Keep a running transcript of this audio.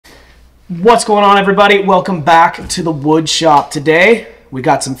What's going on, everybody? Welcome back to the wood shop. Today we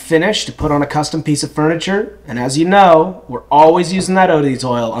got some finish to put on a custom piece of furniture, and as you know, we're always using that Odie's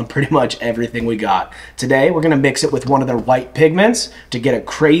oil on pretty much everything we got. Today we're going to mix it with one of their white pigments to get a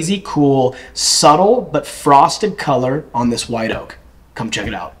crazy cool, subtle but frosted color on this white oak. Come check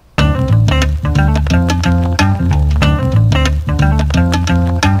it out.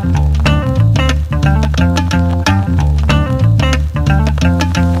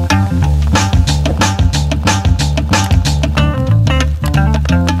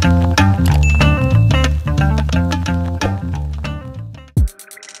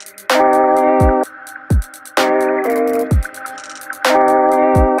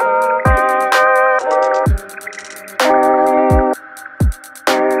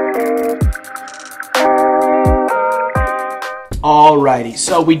 Alrighty,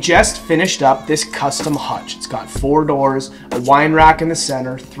 so we just finished up this custom hutch. It's got 4 doors, a wine rack in the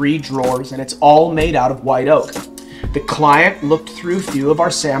center, 3 drawers, and it's all made out of white oak. The client looked through a few of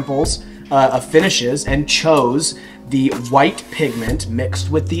our samples of finishes and chose the white pigment mixed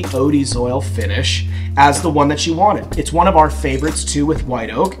with the odiesoil finish as the one that she wanted. It's one of our favorites too with white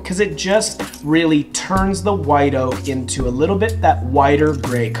oak because it just really turns the white oak into a little bit that whiter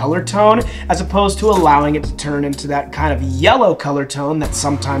gray color tone as opposed to allowing it to turn into that kind of yellow color tone that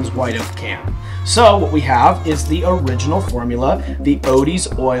sometimes white oak can. So what we have is the original formula, the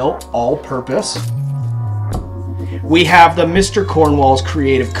odiesoil all-purpose. We have the Mr. Cornwall's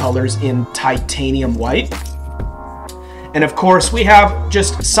creative colors in titanium white. And of course, we have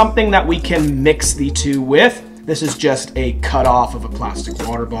just something that we can mix the two with. This is just a cut off of a plastic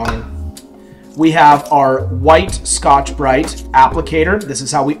water bottle. We have our white Scotch-Brite applicator. This is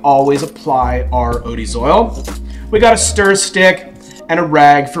how we always apply our odiesoil. We got a stir stick and a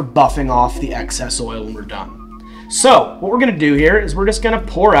rag for buffing off the excess oil when we're done. So what we're gonna do here is we're just gonna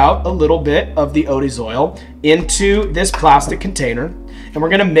pour out a little bit of the odiesoil into this plastic container, and we're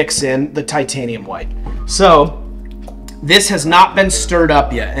gonna mix in the titanium white. So this has not been stirred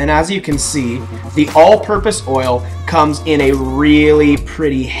up yet, and as you can see, the all-purpose oil comes in a really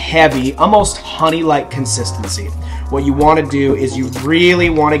pretty heavy, almost honey-like consistency. What you want to do is you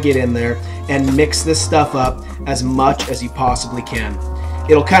really want to get in there and mix this stuff up as much as you possibly can.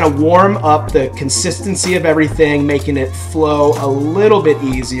 It'll kind of warm up the consistency of everything, making it flow a little bit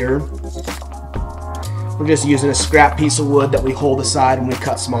easier. We're just using a scrap piece of wood that we hold aside when we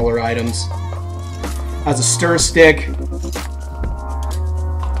cut smaller items. As a stir stick,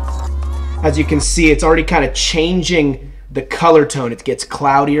 as you can see, it's already kind of changing the color tone. It gets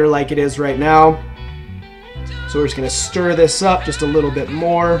cloudier like it is right now. So we're just going to stir this up just a little bit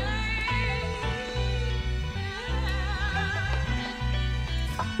more.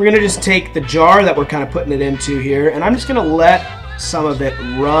 We're going to just take the jar that we're kind of putting it into here, and I'm just going to let some of it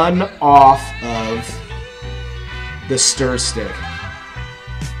run off of the stir stick.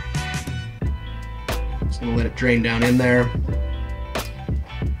 Gonna let it drain down in there.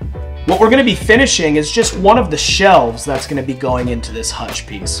 What we're gonna be finishing is just one of the shelves that's gonna be going into this hutch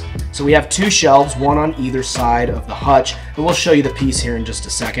piece. So we have 2 shelves, one on either side of the hutch, and we'll show you the piece here in just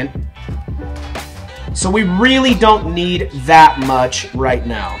a second. So we really don't need that much right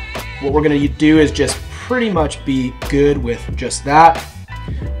now. What we're gonna do is just pretty much be good with just that.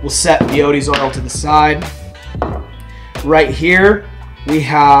 We'll set the odiesoil to the side. Right here, we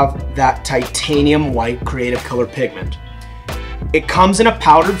have that titanium white creative color pigment. It comes in a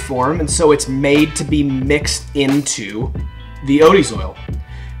powdered form, and so it's made to be mixed into the odiesoil.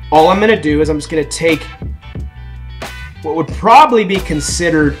 All I'm gonna do is I'm just gonna take what would probably be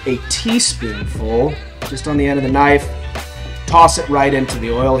considered a teaspoonful, just on the end of the knife, toss it right into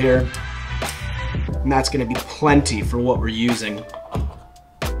the oil here, and that's gonna be plenty for what we're using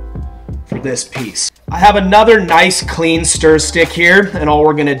for this piece. I have another nice clean stir stick here, and all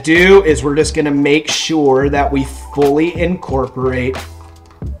we're gonna do is we're just gonna make sure that we fully incorporate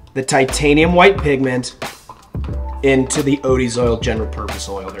the titanium white pigment into the odiesoil general purpose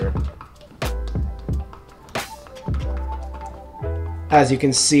oil here. As you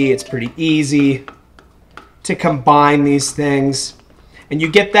can see, it's pretty easy to combine these things, and you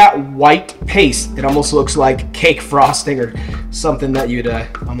get that white paste. It almost looks like cake frosting or something that you'd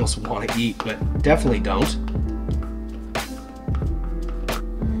almost want to eat, but definitely don't.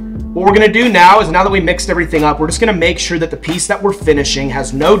 What we're gonna do now is, now that we mixed everything up, we're just gonna make sure that the piece that we're finishing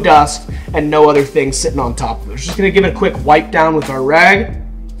has no dust and no other things sitting on top of it. We're just gonna give it a quick wipe down with our rag.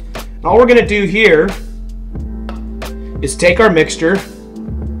 And all we're gonna do here is take our mixture.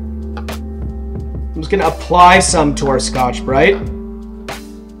 I'm just gonna apply some to our Scotch-Brite.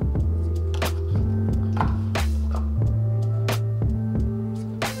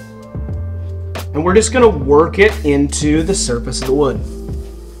 and we're just gonna work it into the surface of the wood.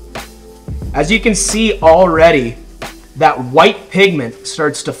 As you can see already, that white pigment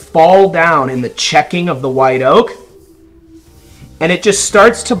starts to fall down in the checking of the white oak, and it just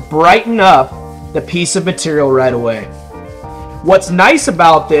starts to brighten up the piece of material right away. What's nice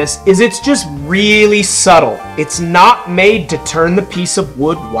about this is it's just really subtle. It's not made to turn the piece of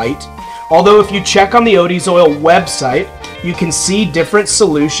wood white. Although if you check on the odiesoil website, you can see different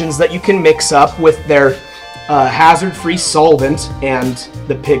solutions that you can mix up with their hazard-free solvent and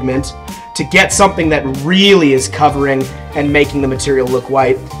the pigment to get something that really is covering and making the material look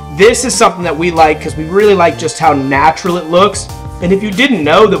white. This is something that we like because we really like just how natural it looks. And if you didn't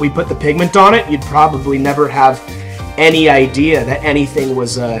know that we put the pigment on it, you'd probably never have any idea that anything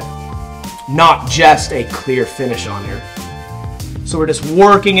was not just a clear finish on here. So we're just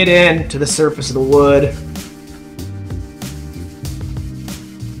working it in to the surface of the wood.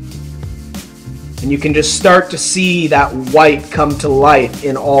 And you can just start to see that white come to life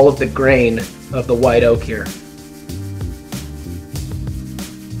in all of the grain of the white oak here.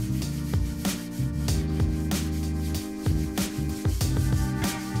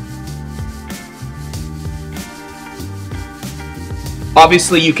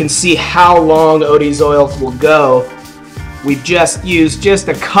 Obviously, you can see how long odiesoil will go. We've just used just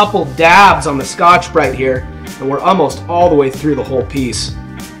a couple dabs on the Scotch-Brite here, and we're almost all the way through the whole piece.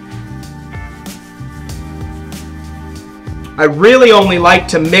 I really only like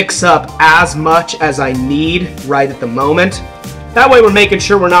to mix up as much as I need right at the moment. That way we're making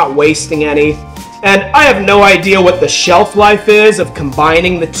sure we're not wasting any. And I have no idea what the shelf life is of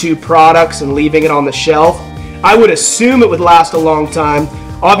combining the two products and leaving it on the shelf. I would assume it would last a long time.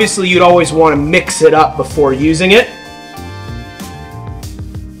 Obviously, you'd always want to mix it up before using it.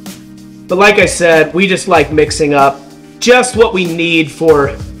 But like I said, we just like mixing up just what we need for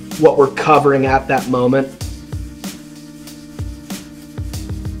what we're covering at that moment.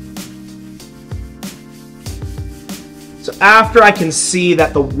 So after I can see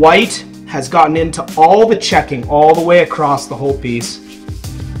that the white has gotten into all the checking all the way across the whole piece,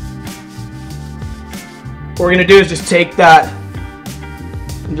 what we're going to do is just take that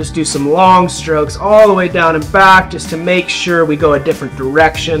and just do some long strokes all the way down and back just to make sure we go a different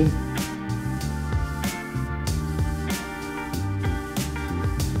direction.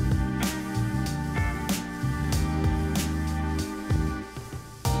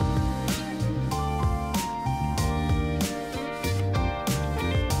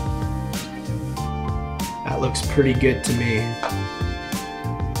 That looks pretty good to me.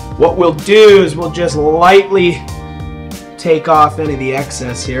 What we'll do is we'll just lightly take off any of the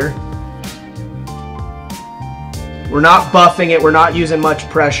excess here. We're not buffing it, we're not using much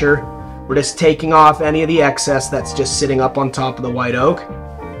pressure. We're just taking off any of the excess that's just sitting up on top of the white oak.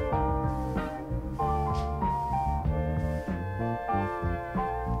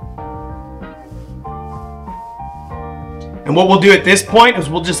 And what we'll do at this point is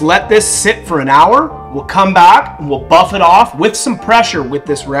we'll just let this sit for an hour. We'll come back and we'll buff it off with some pressure with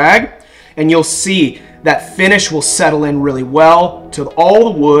this rag, and you'll see that finish will settle in really well to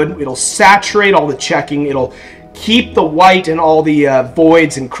all the wood. It'll saturate all the checking. It'll keep the white in all the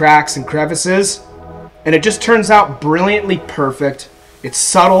voids and cracks and crevices, and it just turns out brilliantly perfect. It's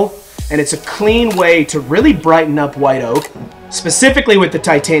subtle, and it's a clean way to really brighten up white oak, specifically with the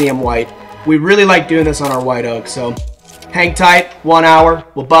titanium white. We really like doing this on our white oak, so hang tight, 1 hour,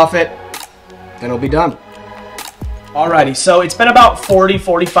 we'll buff it, then it'll be done. Alrighty, so it's been about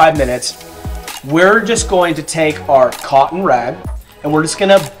 40-45 minutes. We're just going to take our cotton rag and we're just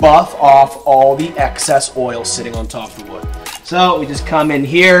gonna buff off all the excess oil sitting on top of the wood. So we just come in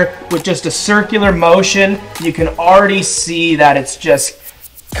here with just a circular motion. You can already see that it's just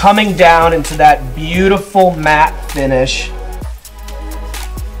coming down into that beautiful matte finish.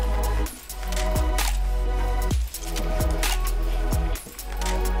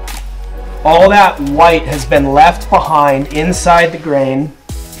 All that white has been left behind inside the grain.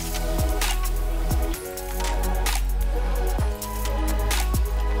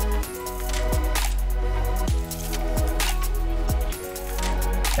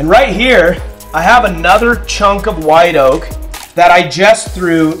 And right here, I have another chunk of white oak that I just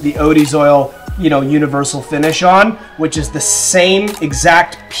threw the odiesoil, universal finish on, which is the same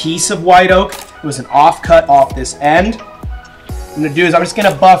exact piece of white oak. It was an offcut off this end. What I'm gonna do is I'm just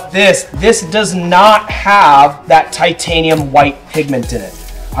gonna buff this. This does not have that titanium white pigment in it.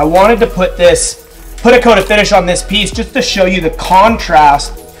 I wanted to put a coat of finish on this piece just to show you the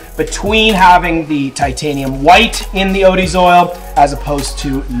contrast between having the titanium white in the odiesoil as opposed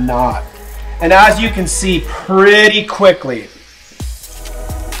to not. And as you can see pretty quickly,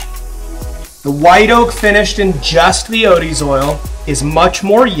 The white oak finished in just the odiesoil is much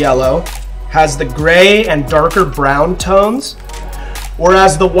more yellow, has the gray and darker brown tones,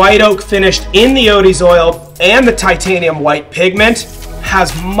 whereas the white oak finished in the odiesoil and the titanium white pigment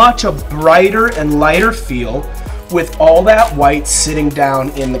has much a brighter and lighter feel with all that white sitting down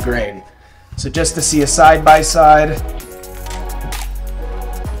in the grain. So just to see a side by side.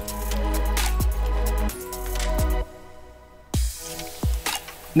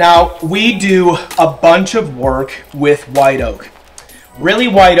 Now, we do a bunch of work with white oak. Really,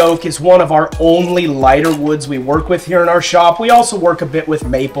 white oak is one of our only lighter woods we work with here in our shop. We also work a bit with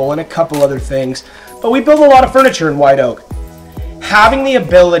maple and a couple other things, but we build a lot of furniture in white oak. Having the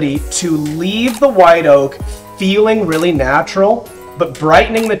ability to leave the white oak feeling really natural, but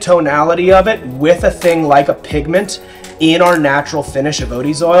brightening the tonality of it with a thing like a pigment in our natural finish of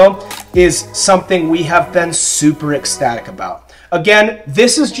odiesoil is something we have been super ecstatic about. Again,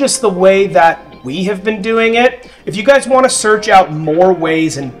 this is just the way that we have been doing it. If you guys want to search out more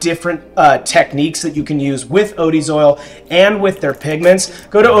ways and different techniques that you can use with odiesoil and with their pigments,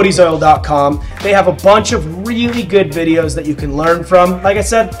 go to odiesoil.com. They have a bunch of really good videos that you can learn from. Like I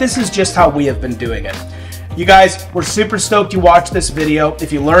said, this is just how we have been doing it. You guys, we're super stoked you watched this video.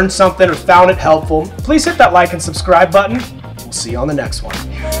 If you learned something or found it helpful, please hit that like and subscribe button. We'll see you on the next one.